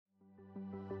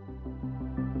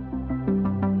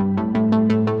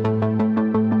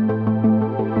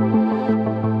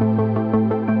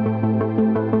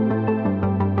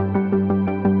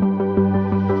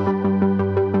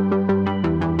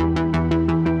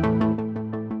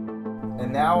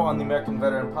And now on the American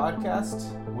Veteran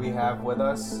Podcast, we have with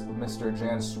us Mr.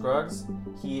 Jan Scruggs.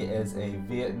 He is a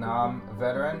Vietnam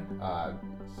veteran.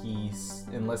 He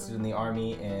enlisted in the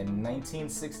Army in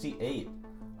 1968,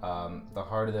 the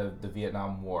heart of the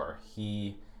Vietnam War.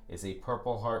 He is a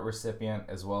Purple Heart recipient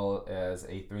as well as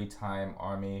a 3-time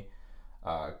Army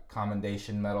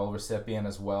Commendation Medal recipient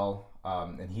as well.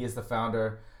 And he is the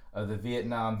founder of the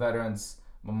Vietnam Veterans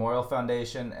Memorial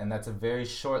Foundation, and that's a very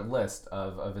short list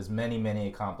of his many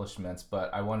accomplishments.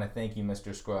 But I want to thank you,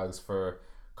 Mr. Scruggs, for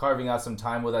carving out some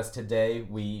time with us today.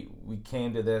 We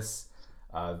came to this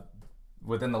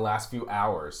within the last few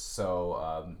hours,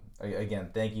 so again,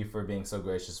 thank you for being so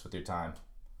gracious with your time.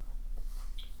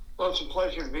 Well, it's a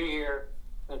pleasure to be here.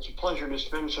 It's a pleasure to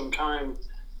spend some time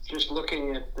just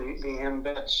looking at the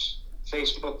AMVET's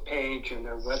Facebook page and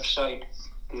their website,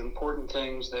 the important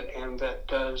things that AMVET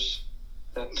does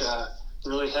that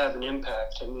really have an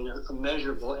impact, a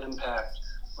measurable impact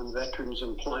on veterans'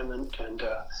 employment and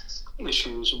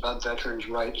issues about veterans'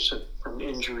 rights from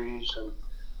injuries and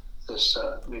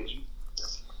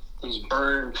these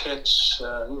burn pits,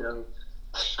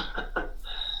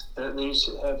 these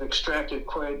have extracted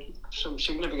quite some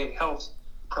significant health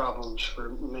problems for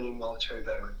many military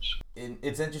veterans.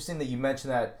 It's interesting that you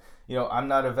mentioned that. I'm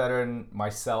not a veteran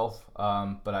myself,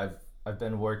 but I've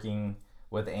been working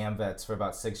with AMVETs for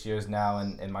about 6 years now,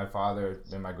 and my father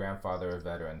and my grandfather are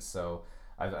veterans, so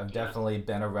I've definitely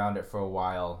been around it for a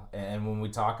while. And when we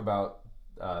talk about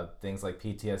things like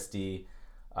PTSD,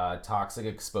 toxic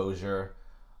exposure,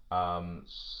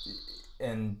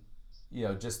 and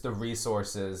just the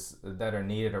resources that are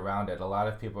needed around it, a lot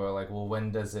of people are like, well,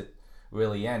 when does it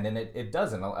really end? And it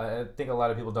doesn't. I think a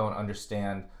lot of people don't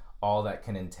understand all that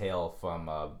can entail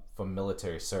from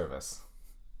military service.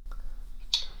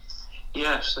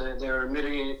 Yes, there are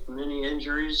many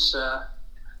injuries.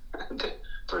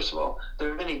 First of all,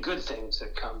 there are many good things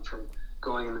that come from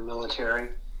going in the military,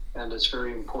 and it's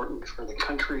very important for the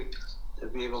country to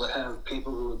be able to have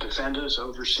people who will defend us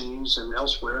overseas and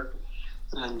elsewhere.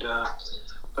 And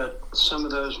but some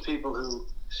of those people who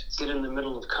get in the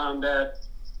middle of combat,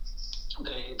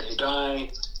 they die,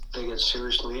 they get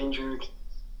seriously injured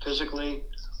physically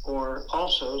or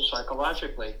also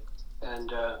psychologically, and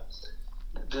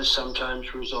this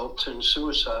sometimes results in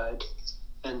suicide.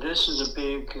 And this is a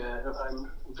big, I'm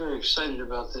very excited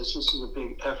about this. This is a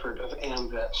big effort of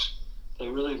AMVETs. They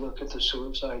really look at the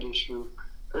suicide issue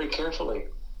very carefully,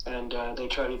 and they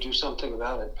try to do something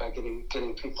about it by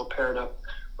getting people paired up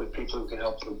with people who can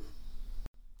help them.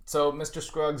 So, Mr.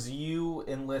 Scruggs, you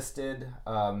enlisted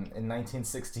in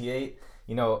 1968.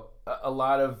 A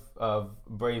lot of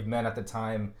brave men at the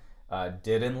time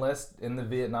did enlist in the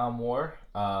Vietnam War.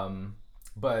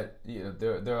 But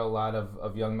there are a lot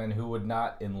of young men who would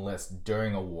not enlist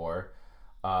during a war,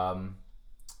 and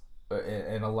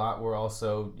a lot were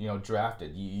also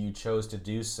drafted. You chose to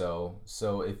do so.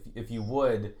 So if you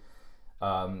would,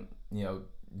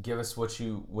 give us what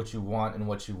you want and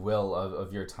what you will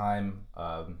of your time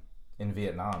in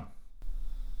Vietnam.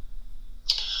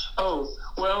 Oh,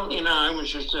 well, I was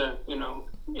just a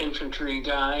infantry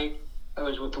guy. I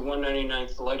was with the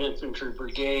 199th Light Infantry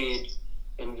Brigade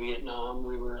in Vietnam.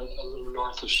 We were a little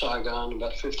north of Saigon,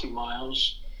 about 50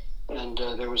 miles, and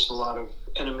there was a lot of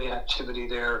enemy activity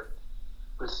there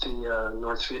with the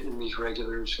North Vietnamese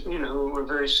regulars, who were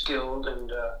very skilled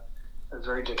and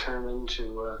very determined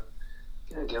to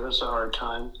give us a hard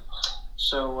time.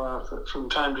 So from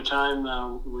time to time,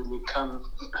 we would come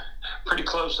pretty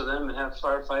close to them and have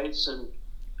firefights and,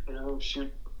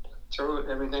 throw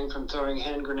everything from throwing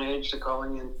hand grenades to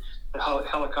calling in the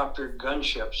helicopter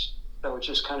gunships that would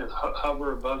just kind of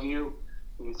hover above you.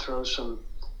 You throw some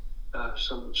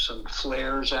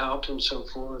flares out and so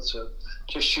forth. So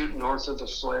just shoot north of the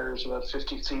flares about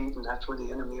 50 feet, and that's where the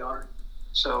enemy are.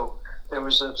 So there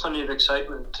was plenty of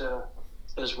excitement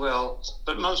as well.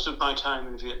 But most of my time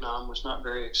in Vietnam was not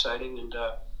very exciting, and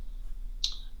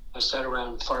I sat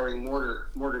around firing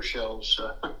mortar shells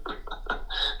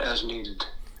as needed.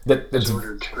 That's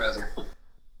ordered, rather.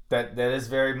 That is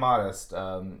very modest.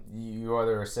 You are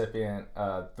the recipient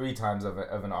 3 times of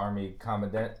an Army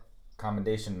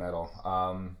Commendation Medal.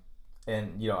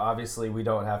 And obviously we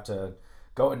don't have to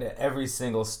go into every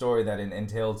single story that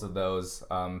entails of those.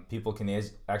 People can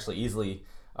actually easily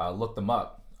look them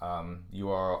up. You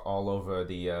are all over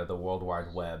the World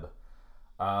Wide Web.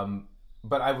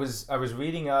 But I was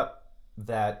reading up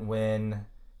that when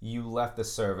you left the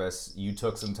service, you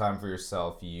took some time for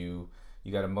yourself. You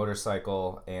got a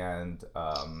motorcycle and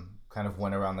kind of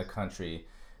went around the country.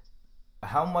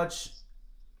 How much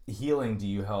healing do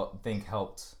you think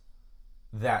helped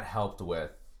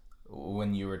with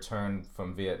when you returned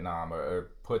from Vietnam,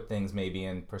 or put things maybe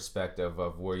in perspective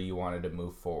of where you wanted to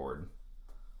move forward?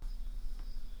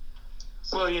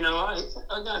 Well,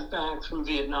 I got back from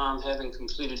Vietnam having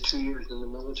completed 2 years in the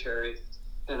military,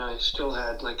 and I still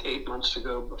had like 8 months to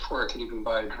go before I could even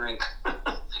buy a drink,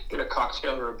 get a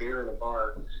cocktail or a beer at a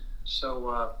bar.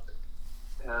 So,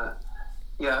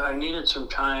 yeah, I needed some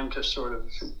time to sort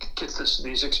of get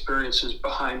these experiences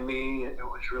behind me. It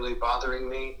was really bothering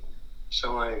me.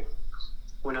 So I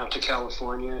went out to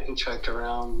California, hitchhiked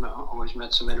around, always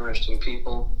met some interesting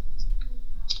people.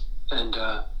 And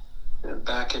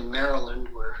back in Maryland,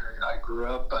 where I grew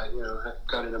up, I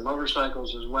got into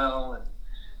motorcycles as well,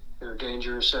 and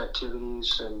dangerous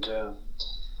activities. And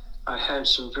I had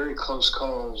some very close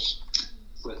calls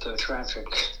with traffic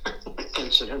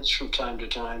incidents from time to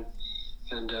time,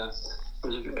 and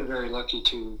was very lucky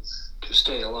to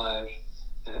stay alive.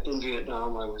 In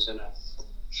Vietnam, I was in a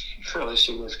fairly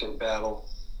significant battle,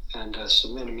 and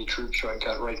some enemy troops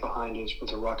got right behind us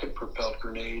with a rocket-propelled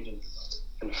grenade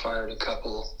and fired a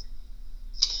couple.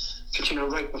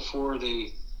 But right before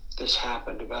this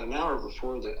happened, about an hour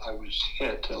before that, I was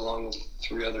hit along with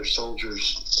 3 other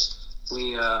soldiers.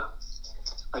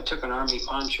 I took an army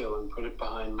poncho and put it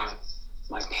behind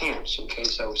my pants in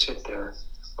case I was hit there,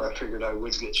 or I figured I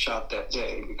would get shot that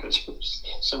day because there was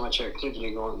so much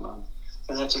activity going on.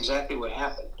 And that's exactly what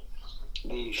happened.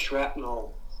 The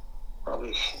shrapnel,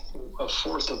 probably a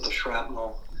fourth of the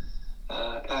shrapnel,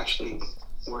 actually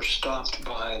were stopped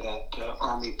by that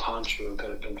army poncho that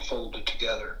had been folded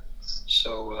together.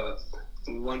 So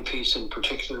one piece in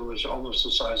particular was almost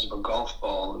the size of a golf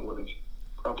ball and would have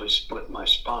probably split my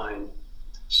spine.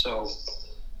 So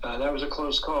that was a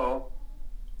close call.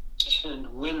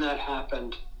 And when that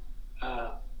happened,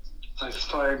 I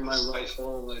fired my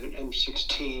rifle at an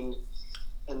M16,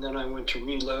 and then I went to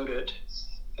reload it,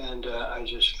 and I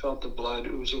just felt the blood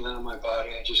oozing out of my body.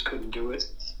 I just couldn't do it.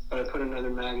 But I put another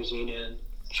magazine in,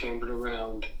 chambered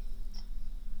around,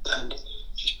 and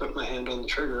just put my hand on the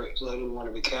trigger because I didn't want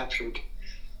to be captured.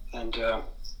 And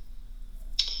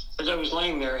as I was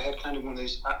laying there, I had kind of one of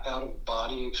these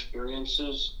out-of-body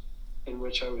experiences in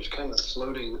which I was kind of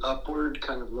floating upward,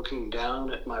 kind of looking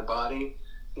down at my body,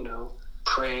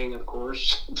 praying, of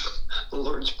course, the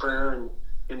Lord's Prayer and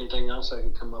anything else I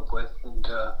could come up with. And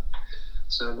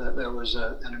so that was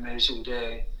an amazing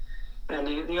day. And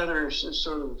the other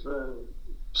sort of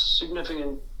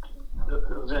significant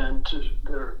event,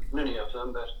 there are many of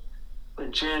them, but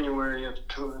in January of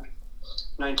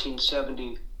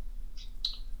 1970,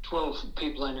 12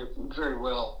 people I knew very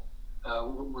well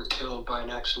were killed by an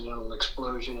accidental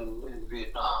explosion in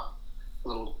Vietnam, a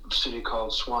little city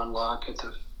called Swan Lock at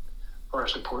the Far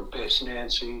Support Base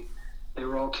Nancy. They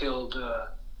were all killed.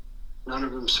 None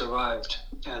of them survived,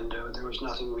 and there was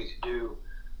nothing we could do.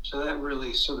 So that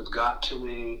really sort of got to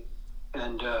me.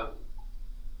 And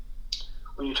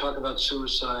when you talk about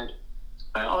suicide,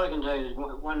 all I can tell you is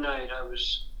one night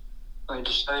I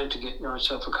decided to get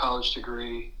myself a college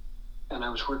degree, and I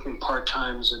was working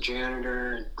part-time as a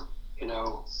janitor, and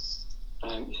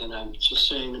I'm just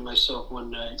saying to myself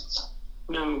one night,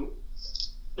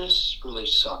 this really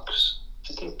sucks.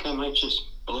 I think I might just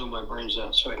blow my brains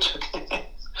out. So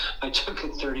I took a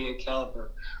 .38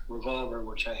 caliber revolver,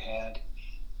 which I had,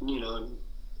 and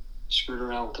screwed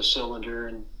around with the cylinder,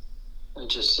 and I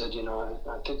just said,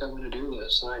 I think I'm going to do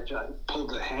this. And I pulled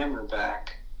the hammer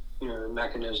back. The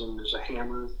mechanism is a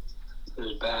hammer,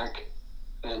 is back,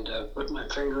 and put my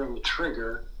finger on the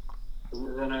trigger.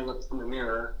 And then I looked in the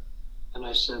mirror, and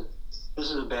I said, this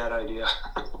is a bad idea.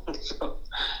 So,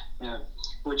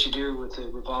 what you do with the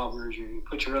revolver is you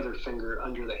put your other finger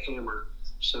under the hammer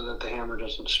so that the hammer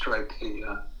doesn't strike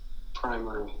the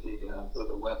primer of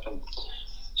the weapon.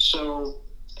 So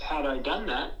had I done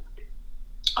that,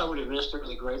 I would have missed a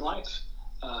really great life.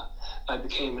 I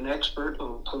became an expert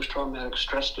on post-traumatic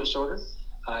stress disorder.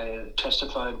 I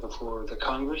testified before the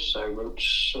Congress. I wrote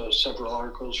several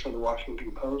articles for the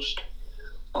Washington Post,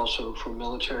 also for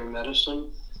military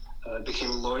medicine. I became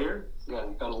a lawyer,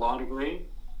 got a law degree,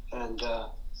 and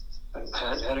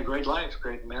had a great life,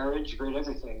 great marriage, great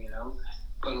everything,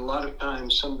 But a lot of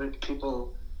times, some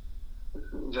people,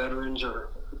 veterans or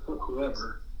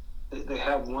whoever, they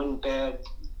have one bad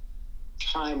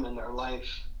time in their life.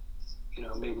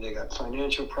 Maybe they got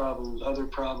financial problems, other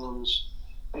problems,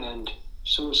 and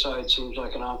suicide seems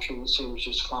like an option that seems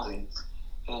just fine.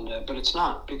 And but it's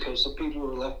not, because the people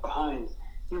who are left behind,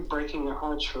 you're breaking their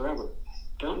hearts forever.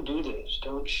 Don't do this.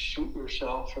 Don't shoot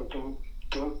yourself, or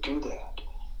don't do that,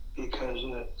 because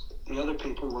the other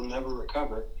people will never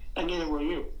recover, and neither will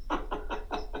you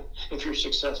if you're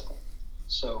successful.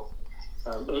 So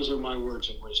those are my words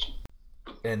of wisdom.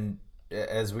 And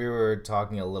as we were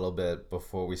talking a little bit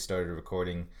before we started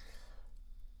recording,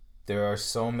 there are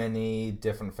so many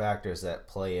different factors that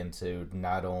play into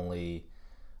not only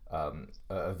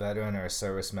a veteran or a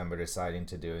service member deciding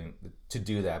to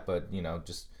do that, but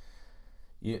just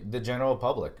the general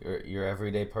public or your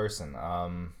everyday person.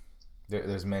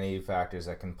 There's many factors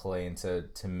that can play into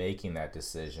making that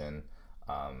decision,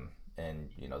 and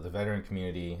the veteran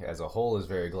community as a whole is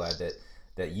very glad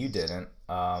that you didn't.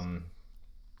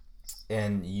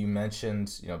 And you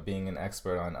mentioned being an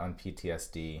expert on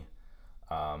PTSD,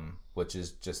 which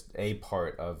is just a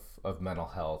part of mental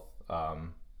health,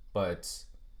 but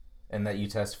and that you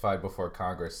testified before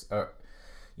Congress.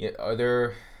 Yeah, are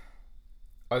there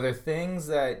things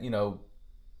that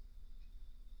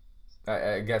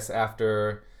I guess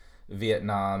after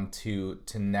Vietnam to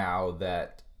now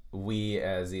that we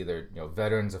as either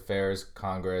Veterans Affairs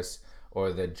Congress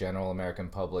or the general American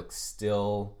public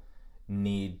still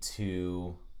need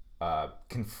to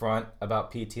confront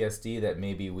about PTSD that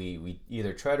maybe we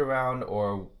either tread around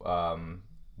or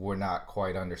we're not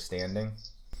quite understanding?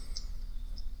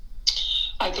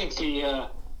 I think the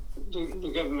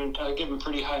government, I give them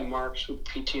pretty high marks with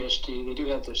PTSD. They do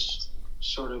have this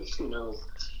sort of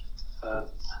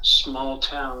small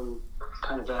town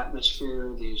kind of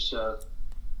atmosphere. These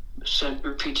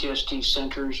PTSD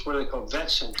centers, what are they called? Vet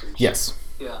centers. Yes.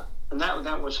 Yeah, and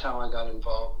that was how I got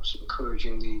involved. Was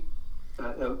encouraging the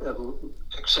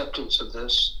acceptance of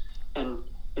this, and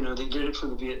they did it for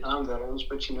the Vietnam veterans,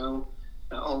 but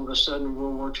all of a sudden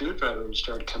World War II veterans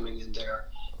started coming in there,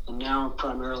 and now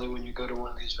primarily when you go to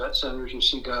one of these vet centers, you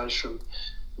see guys from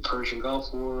the Persian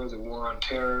Gulf War, the War on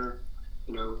Terror,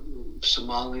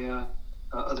 Somalia,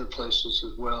 other places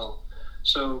as well.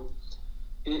 So,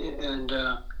 and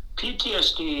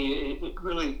PTSD, it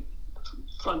really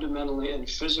fundamentally and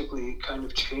physically kind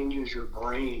of changes your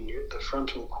brain, the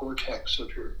frontal cortex of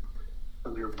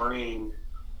your brain,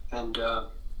 and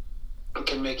it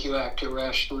can make you act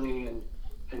irrationally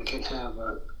and can have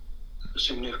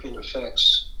significant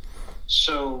effects.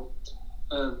 So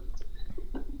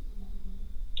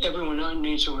everyone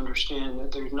needs to understand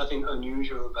that there's nothing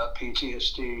unusual about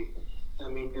PTSD. I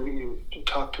mean, you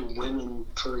talk to women,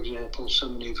 for example, so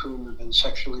many of whom have been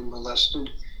sexually molested,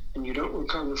 and you don't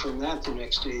recover from that the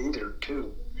next day either,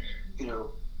 too.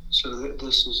 So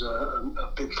this is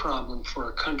a big problem for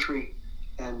our country,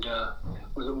 and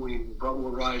we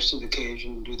will rise to the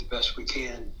occasion and do the best we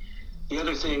can. The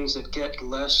other things that get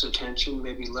less attention,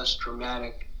 maybe less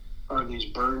dramatic, are these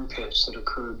burn pits that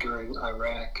occurred during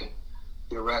Iraq,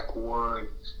 the Iraq War, and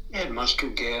they had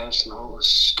mustard gas and all this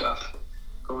stuff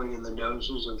going in the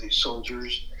noses of these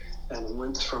soldiers, and it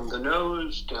went from the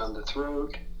nose down the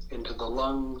throat into the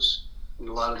lungs, and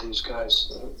a lot of these guys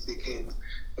became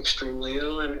extremely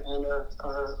ill and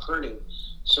are hurting.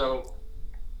 So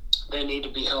they need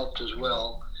to be helped as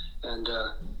well, and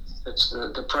it's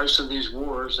the price of these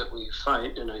wars that we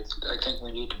fight, and I think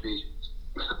we need to be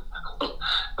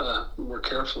more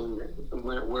careful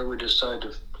where we decide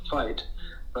to fight.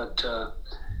 But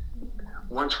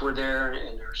once we're there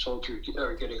and our soldiers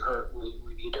are getting hurt,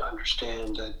 we need to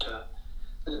understand that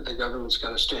the government's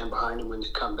got to stand behind them when they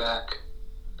come back,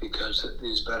 because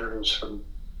these veterans from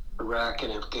Iraq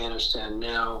and Afghanistan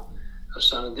now,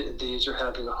 some of these are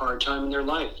having a hard time in their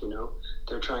life.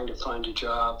 They're trying to find a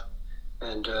job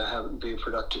and be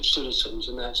productive citizens,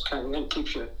 and that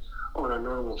keeps you on a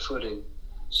normal footing.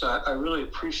 So I really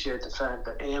appreciate the fact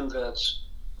that AMVETS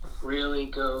really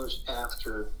goes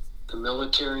after the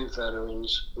military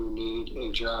veterans who need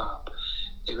a job.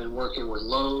 They've been working with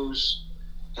Lowe's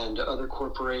and other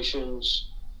corporations,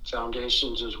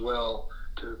 foundations as well,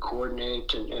 to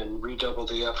coordinate and redouble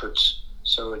the efforts.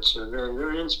 So it's very,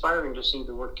 very inspiring to see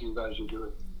the work you guys are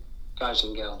doing, guys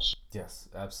and gals. Yes,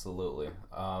 absolutely.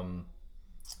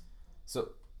 So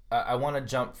I want to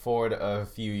jump forward a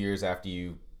few years after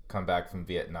you come back from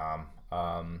Vietnam.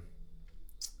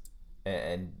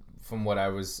 And from what I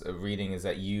was reading is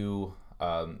that you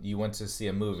went to see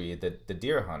a movie, The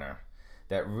Deer Hunter,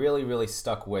 that really, really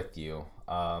stuck with you.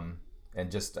 And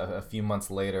just a few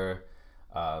months later,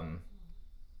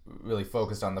 really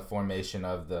focused on the formation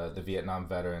of the Vietnam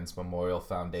Veterans Memorial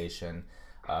Foundation,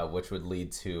 which would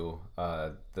lead to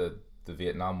the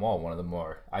Vietnam Wall, one of the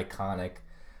more iconic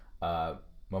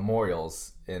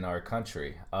memorials in our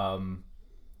country.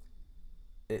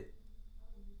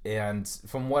 And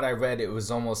from what I read, it was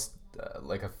almost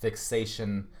like a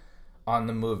fixation on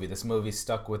the movie. This movie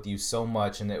stuck with you so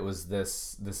much, and it was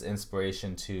this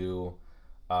inspiration to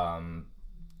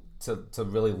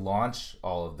really launch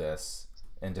all of this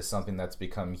into something that's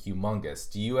become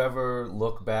humongous. Do you ever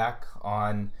look back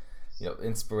on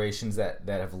inspirations that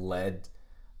have led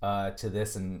to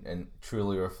this, and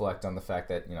truly reflect on the fact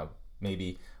that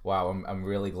maybe, wow, I'm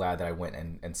really glad that I went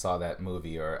and saw that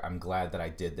movie, or I'm glad that I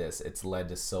did this. It's led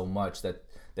to so much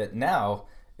that now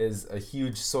is a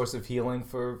huge source of healing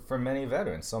for many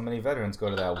veterans. So many veterans go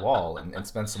to that wall and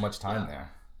spend so much time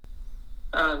there.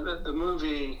 The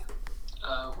movie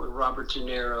with Robert De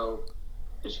Niro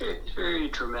is very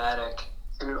dramatic,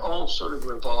 and it all sort of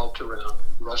revolved around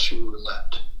Russian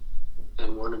roulette.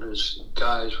 And one of his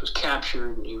guys was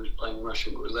captured, and he was playing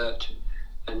Russian roulette,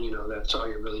 and that's all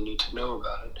you really need to know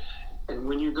about it. And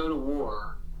when you go to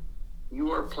war,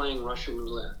 you are playing Russian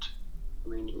roulette. I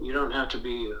mean, you don't have to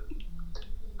be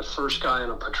the first guy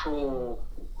on a patrol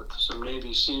with some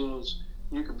Navy SEALs.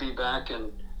 You could be back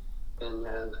and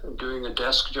doing a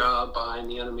desk job behind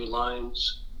the enemy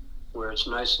lines where it's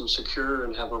nice and secure,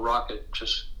 and have a rocket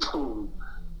just boom,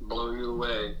 blow you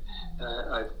away.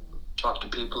 I've talked to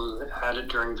people who had it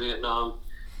during Vietnam,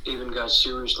 even got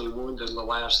seriously wounded in the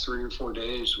last 3 or 4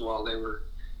 days while they were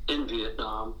in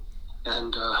Vietnam.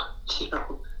 And,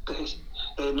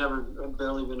 they had never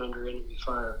barely been under enemy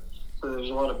fire. So there's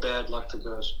a lot of bad luck that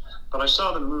goes. But I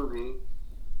saw the movie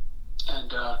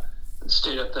and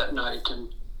stayed up that night.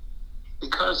 And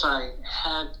because I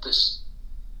had this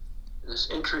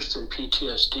interest in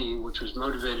PTSD, which was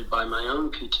motivated by my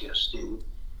own PTSD,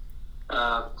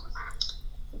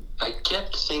 I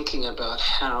kept thinking about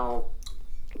how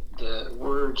the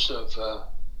words of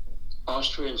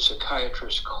Austrian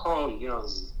psychiatrist Carl Jung,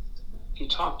 he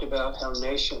talked about how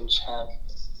nations have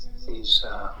these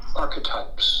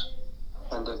archetypes,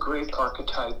 and the great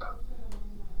archetype,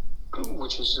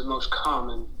 which is the most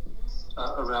common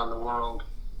around the world,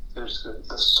 is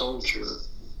the soldier,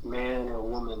 man or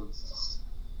woman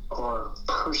or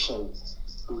person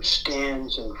who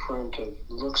stands in front of,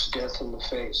 looks death in the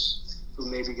face, who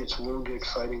maybe gets wounded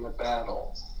fighting a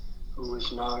battle, who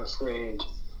is not afraid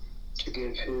to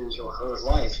give his or her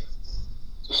life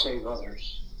to save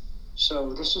others.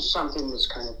 So this is something that's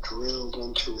kind of drilled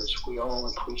into us. We all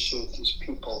appreciate these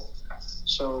people.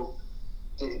 So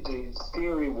the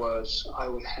theory was I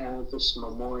would have this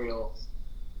memorial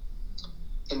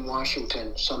in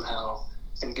Washington somehow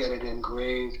and get it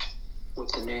engraved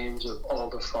with the names of all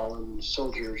the fallen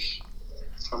soldiers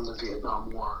from the Vietnam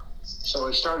War. So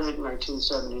I started in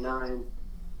 1979.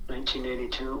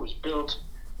 1982 it was built,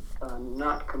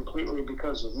 not completely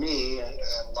because of me. I had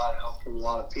a lot of help from a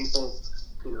lot of people,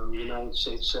 United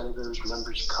States senators,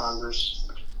 members of Congress,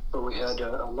 but we had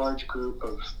a large group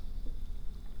of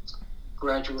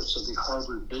graduates of the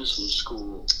Harvard Business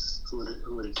School who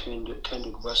had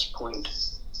attended West Point,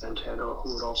 and who had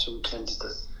also attended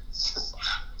the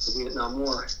Vietnam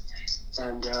War.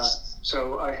 And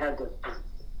so I had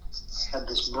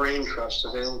this brain trust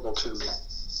available to me,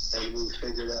 and we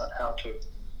figured out how to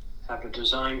have a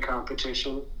design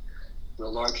competition, the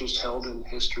largest held in the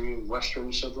history of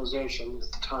Western civilization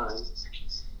at the time.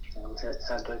 And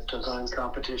had the design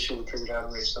competition, figured out how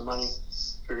to raise the money,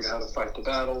 figured out how to fight the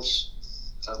battles,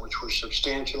 which were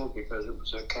substantial because it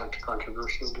was a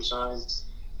controversial design,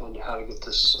 and how to get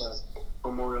this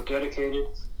memorial dedicated.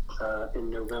 In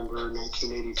November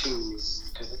 1982, we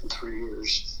did it in 3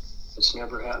 years. It's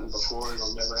never happened before.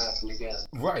 It'll never happen again.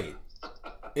 Right.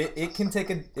 It can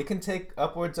take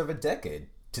upwards of a decade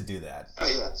to do that. Oh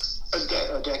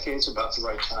yeah, a decade's about the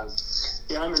right time.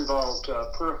 Yeah, I'm involved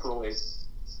peripherally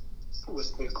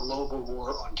with the Global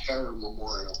War on Terror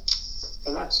Memorial,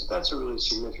 and that's a really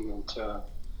significant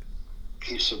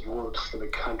piece of work for the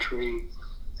country.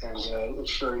 And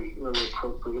it's very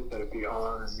appropriate that it be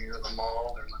on or near the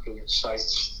mall. They're looking at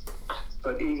sites.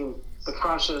 But even the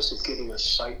process of getting a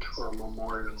site for a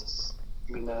memorial,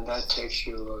 I mean, that takes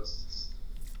you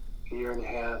a year and a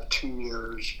half, 2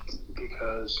 years,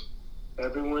 because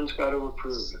everyone's got to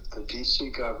approve it. The D.C.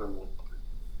 government,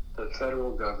 the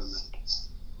federal government,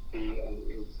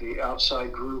 the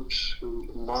outside groups who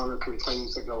monitor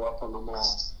things that go up on the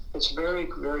mall. It's very,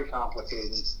 very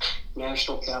complicated.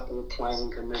 National Capital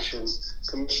Planning Commission,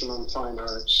 Commission on Fine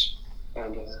Arts,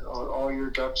 and all your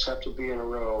ducks have to be in a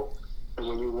row. And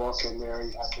when you walk in there,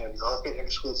 you have to have your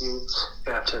architects with you.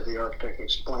 You have to have the architect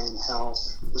explain how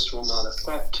this will not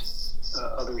affect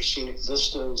other scenic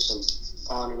vistas,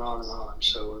 and on and on and on.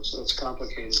 So it's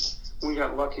complicated. We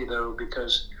got lucky, though,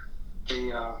 because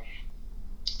the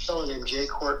fellow named J.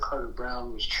 Carter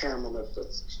Brown was chairman of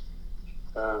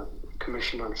the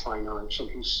Commission on Fine Arts, and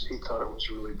he thought it was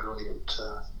a really brilliant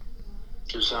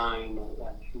design,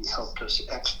 and he helped us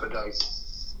expedite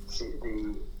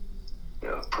the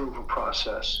approval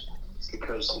process,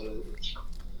 because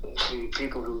the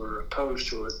people who were opposed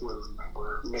to it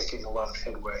were making a lot of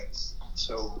headway.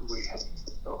 So we had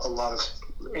a lot of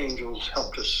angels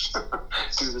helped us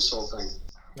do this whole thing.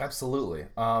 Absolutely.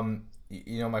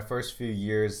 My first few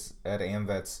years at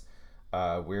AMVETS,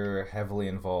 we were heavily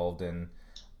involved in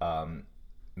um,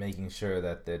 making sure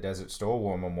that the Desert Storm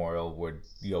War Memorial would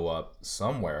go up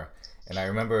somewhere. And I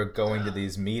remember going to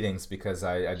these meetings because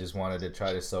I just wanted to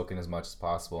try to soak in as much as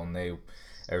possible. And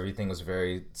everything was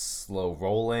very slow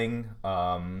rolling.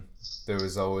 There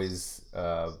was always,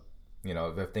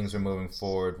 if things were moving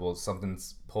forward, well,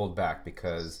 something's pulled back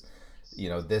because,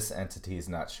 this entity is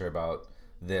not sure about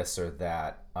this or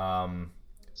that. I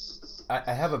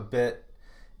have a bit.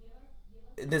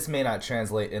 This may not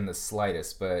translate in the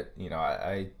slightest, but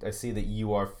I see that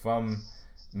you are from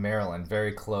Maryland,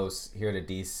 very close here to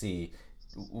DC.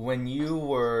 When you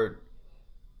were,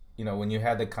 when you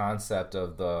had the concept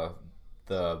of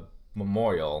the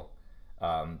memorial,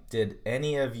 did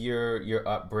any of your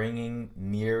upbringing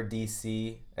near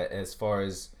DC, as far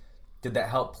as did that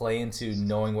help play into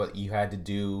knowing what you had to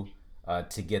do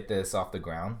to get this off the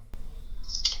ground?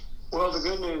 Well, the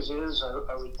good news is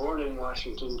I was born in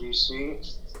Washington, D.C.,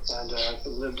 and I've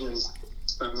lived in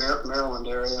the Maryland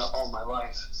area all my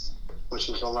life, which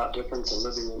is a lot different than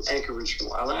living in Anchorage,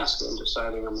 Alaska, and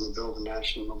deciding I'm going to build a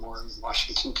national memorial in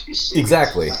Washington, D.C.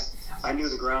 Exactly. I knew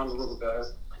the ground a little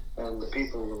better and the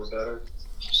people a little better.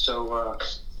 So,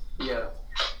 yeah,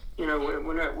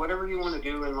 whatever you want to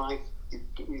do in life,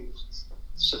 you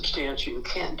substantial. You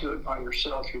can't do it by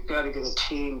yourself. You've got to get a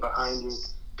team behind you,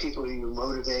 people who you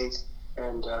motivate,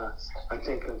 and I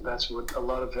think that's what a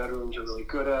lot of veterans are really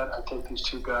good at. I think these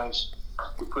two guys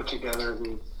who put together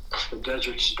the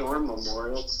Desert Storm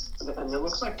Memorial, and it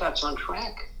looks like that's on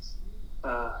track.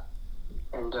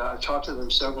 And I've talked to them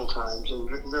several times, and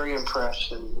very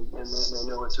impressed, and they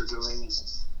know what they're doing, and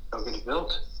they'll get it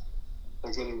built.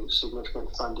 They're getting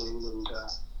significant funding, and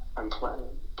I'm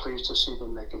pleased to see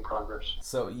them making progress.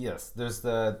 So yes, there's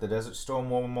the Desert Storm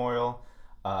War Memorial,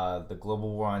 the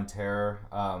Global War on Terror.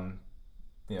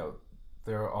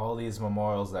 There are all these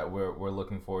memorials that we're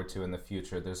looking forward to in the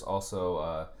future. There's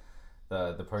also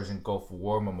the Persian Gulf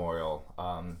War Memorial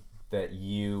that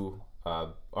you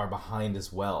are behind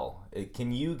as well.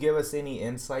 Can you give us any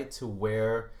insight to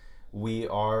where we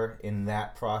are in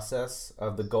that process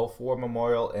of the Gulf War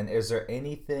Memorial, and is there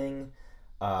anything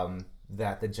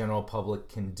that the general public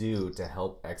can do to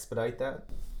help expedite that?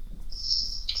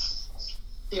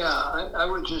 Yeah, I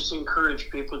would just encourage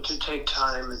people to take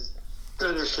time and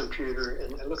go to their computer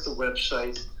and look at the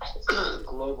website.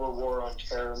 Global War on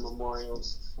Terror Memorial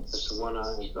is the one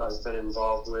I've been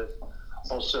involved with.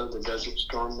 Also, the Desert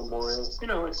Storm Memorial.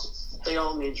 They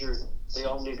all need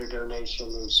a donation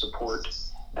and support,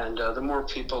 and the more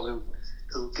people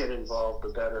who get involved,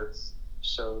 the better.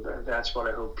 So that's what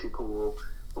I hope people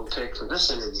will take for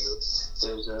this interview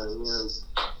is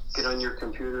get on your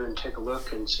computer and take a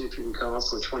look and see if you can come up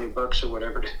with $20 or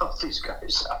whatever to help these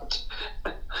guys out.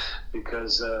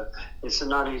 Because it's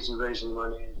not easy raising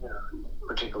money,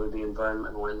 particularly the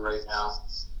environment we're in right now.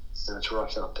 And it's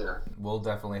rough out there. We'll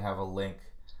definitely have a link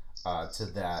to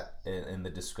that in the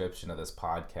description of this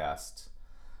podcast.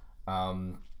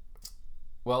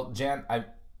 Well, Jan,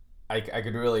 I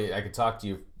could talk to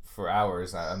you for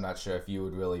hours. I'm not sure if you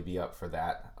would really be up for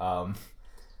that.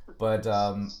 But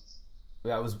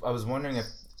I was wondering if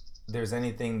there's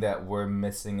anything that we're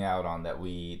missing out on that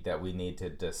we need to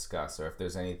discuss, or if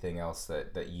there's anything else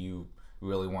that you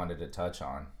really wanted to touch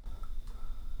on.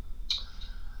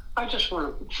 I just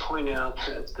want to point out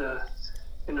that the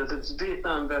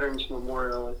Vietnam Veterans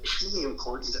Memorial, it's really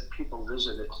important that people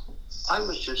visit it. I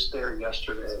was just there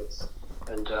yesterday,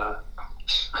 and I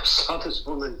saw this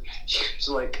woman. She was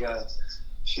like,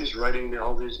 she was writing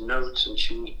all these notes, and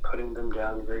she was putting them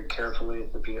down very carefully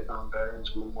at the Vietnam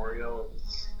Veterans Memorial.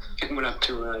 I went up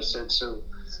to her and I said, so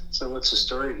what's the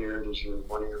story here? Does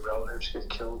one of your relatives get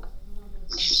killed?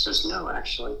 And she says, no,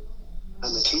 actually,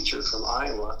 I'm a teacher from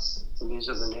Iowa, and these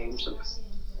are the names of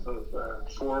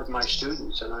 4 of my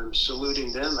students, and I'm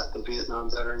saluting them at the Vietnam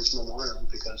Veterans Memorial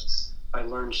because I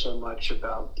learned so much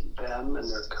about them and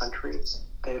their country.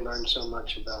 They learned so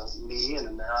much about me and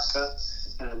America,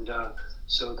 and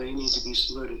so they need to be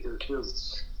saluted here too.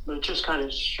 But it just kind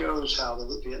of shows how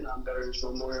the Vietnam Veterans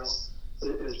Memorial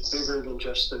is bigger than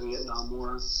just the Vietnam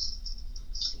War.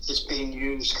 It's being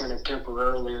used kind of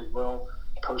temporarily as well.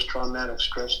 Post-traumatic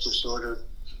stress disorder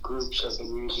groups have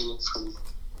been using it from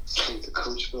the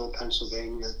Coatesville,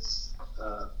 Pennsylvania,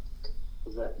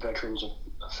 Veterans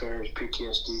Affairs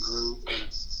PTSD group,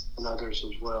 and others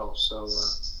as well. So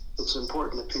it's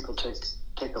important that people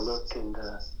take a look and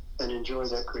enjoy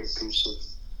that great piece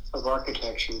of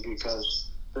architecture,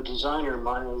 because the designer,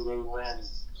 Myron Lin,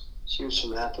 She was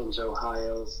from Athens,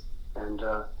 Ohio, and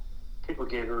people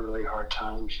gave her a really hard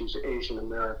time. She was Asian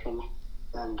American,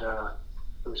 and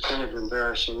it was kind of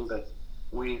embarrassing, but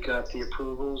we got the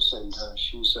approvals, and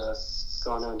she's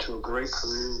gone on to a great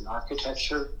career in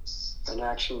architecture and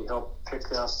actually helped pick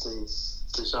out the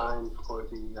design for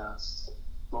the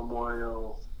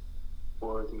memorial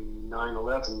for the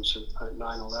 9/11s at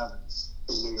 9/11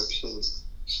 in New York City.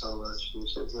 So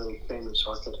she's a really famous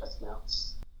architect now.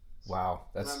 Wow,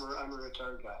 I'm a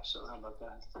retired guy, so how about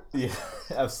that? Yeah,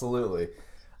 absolutely.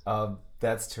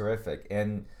 That's terrific.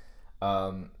 And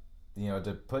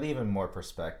to put even more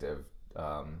perspective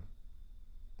on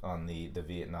the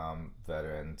Vietnam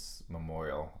Veterans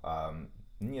Memorial,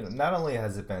 not only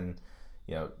has it been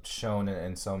shown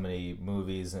in so many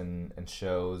movies and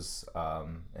shows,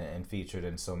 and featured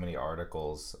in so many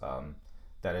articles,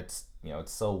 that it's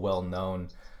so well known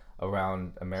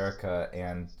around America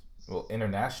and, well,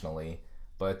 internationally,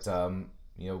 but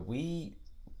we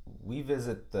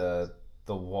visit the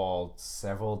wall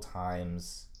several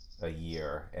times a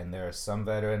year, and there are some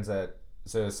veterans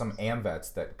some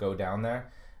AMVETs that go down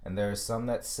there, and there are some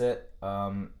that sit,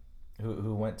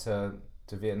 who went to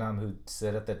Vietnam, who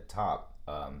sit at the top.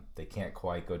 They can't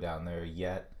quite go down there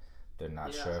yet. They're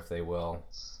not sure if they will.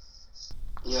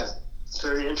 Yeah, it's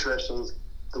very interesting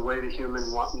the way the human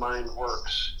mind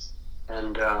works,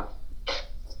 and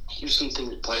you see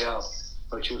things play out.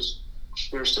 But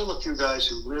there are still a few guys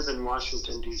who live in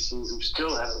Washington, D.C. who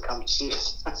still haven't come to see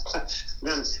it.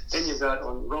 then you've got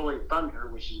on Rolling Thunder,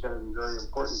 which is going to be very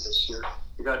important this year.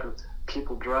 You got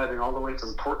people driving all the way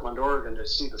from Portland, Oregon to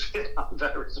see the Vietnam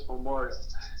Veterans Memorial,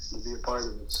 to be a part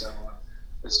of it. So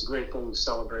it's a great thing to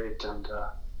celebrate, and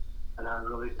I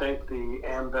really thank the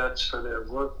AMVETs for their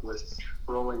work with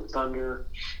Rolling Thunder.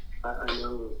 I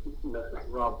know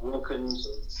Rob Wilkins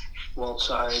and Walt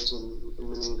Sides and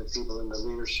many of the people in the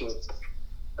leadership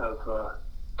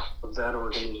of that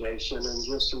organization, and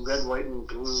just the red, white, and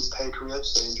blue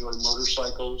patriots. They enjoy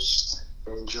motorcycles.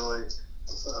 They enjoy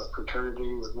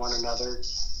fraternity with one another,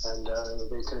 and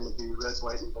they tend to be red,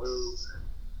 white, and blue,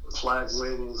 flag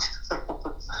waving,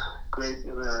 great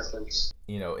Americans.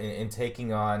 In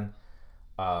taking on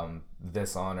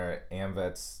this honor,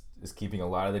 AMVETS is keeping a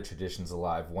lot of the traditions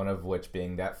alive, one of which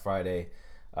being that Friday,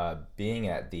 being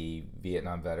at the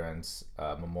Vietnam Veterans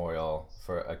Memorial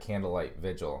for a candlelight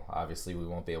vigil. Obviously, we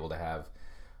won't be able to have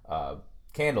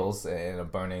candles and a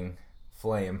burning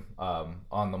flame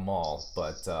on the mall,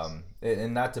 but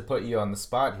and not to put you on the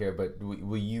spot here, but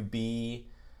will you be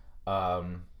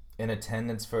in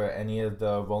attendance for any of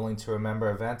the Rolling to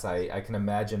Remember events? I can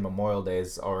imagine Memorial Day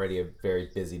is already a very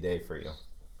busy day for you,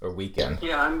 or weekend.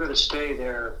 Yeah, I'm going to stay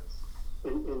there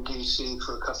in D.C.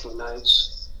 for a couple of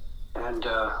nights, and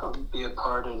I'll be a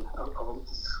part in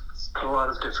a lot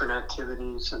of different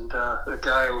activities. And the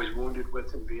guy I was wounded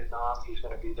with in Vietnam, he's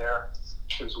going to be there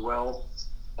as well.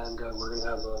 And we're going to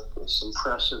have some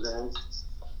press event,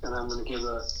 and I'm going to give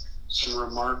some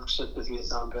remarks at the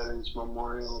Vietnam Veterans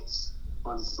Memorial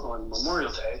on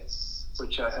Memorial Day,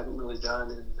 which I haven't really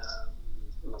done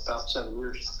in about 7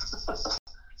 years.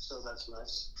 So that's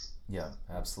nice. Yeah,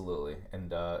 absolutely,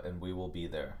 and we will be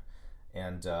there.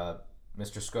 And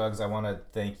Mr. Scruggs, I want to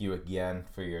thank you again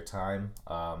for your time.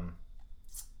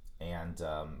 And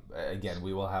again,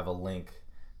 we will have a link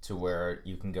to where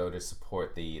you can go to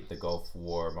support the Gulf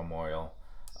War Memorial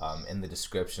in the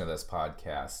description of this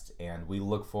podcast. And we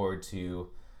look forward to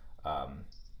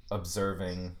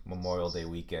observing Memorial Day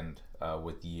weekend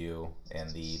with you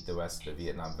and the rest of the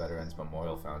Vietnam Veterans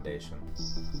Memorial Foundation.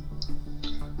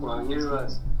 Well, you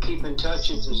keep in touch.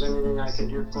 If there's anything I can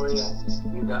do for you,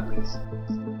 you got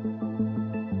me.